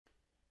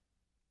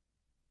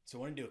So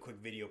I want to do a quick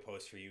video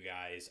post for you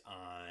guys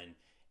on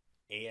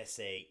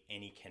ASAv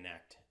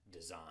AnyConnect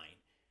design.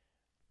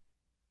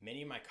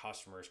 Many of my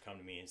customers come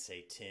to me and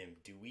say, Tim,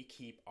 do we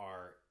keep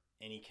our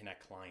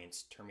AnyConnect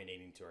clients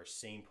terminating to our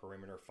same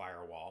perimeter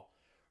firewall,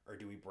 or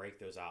do we break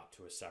those out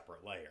to a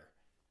separate layer?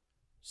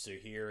 So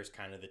here is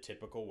kind of the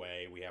typical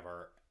way. We have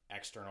our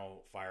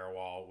external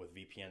firewall with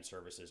VPN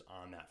services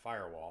on that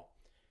firewall.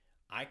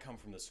 I come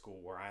from the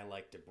school where I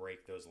like to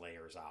break those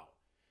layers out.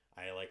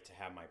 I like to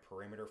have my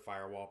perimeter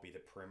firewall be the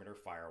perimeter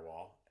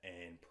firewall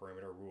and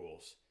perimeter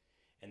rules.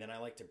 And then I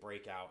like to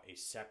break out a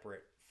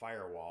separate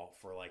firewall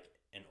for like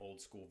an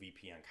old school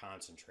VPN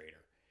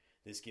concentrator.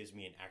 This gives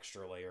me an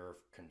extra layer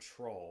of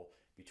control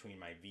between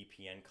my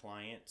VPN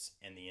clients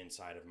and the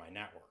inside of my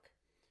network.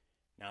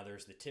 Now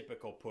there's the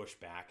typical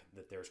pushback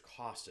that there's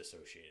cost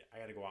associated. I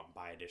got to go out and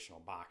buy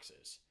additional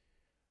boxes.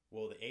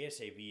 Well, the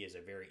ASAv is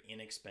a very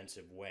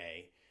inexpensive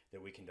way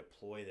that we can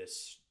deploy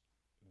this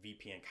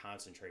VPN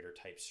concentrator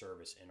type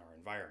service in our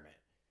environment.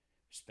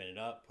 Spin it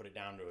up, put it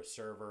down to a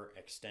server,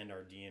 extend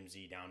our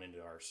DMZ down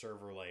into our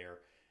server layer,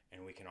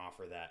 and we can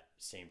offer that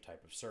same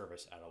type of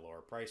service at a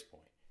lower price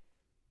point.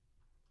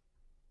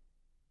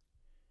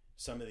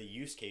 Some of the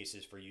use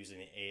cases for using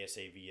the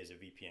ASAv as a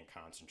VPN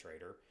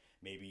concentrator,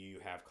 maybe you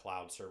have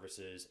cloud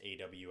services,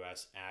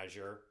 AWS,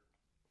 Azure,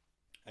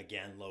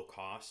 again, low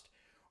cost,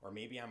 or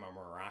maybe I'm a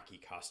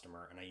Meraki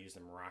customer and I use the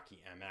Meraki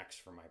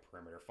MX for my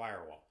perimeter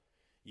firewall.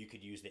 You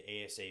could use the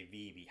ASAv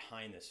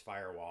behind this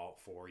firewall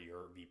for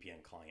your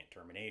VPN client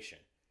termination.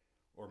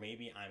 Or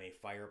maybe I'm a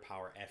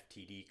Firepower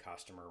FTD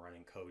customer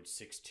running code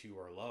 6.2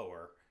 or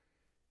lower.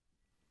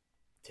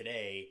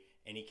 Today,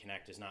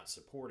 AnyConnect is not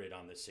supported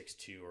on the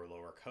 6.2 or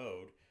lower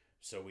code,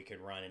 so we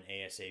could run an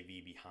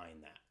ASAv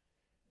behind that.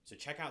 So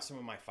check out some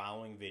of my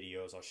following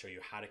videos. I'll show you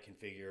how to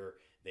configure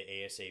the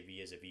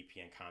ASAv as a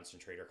VPN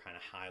concentrator kind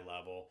of high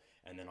level,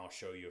 and then I'll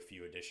show you a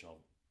few additional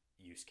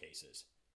use cases.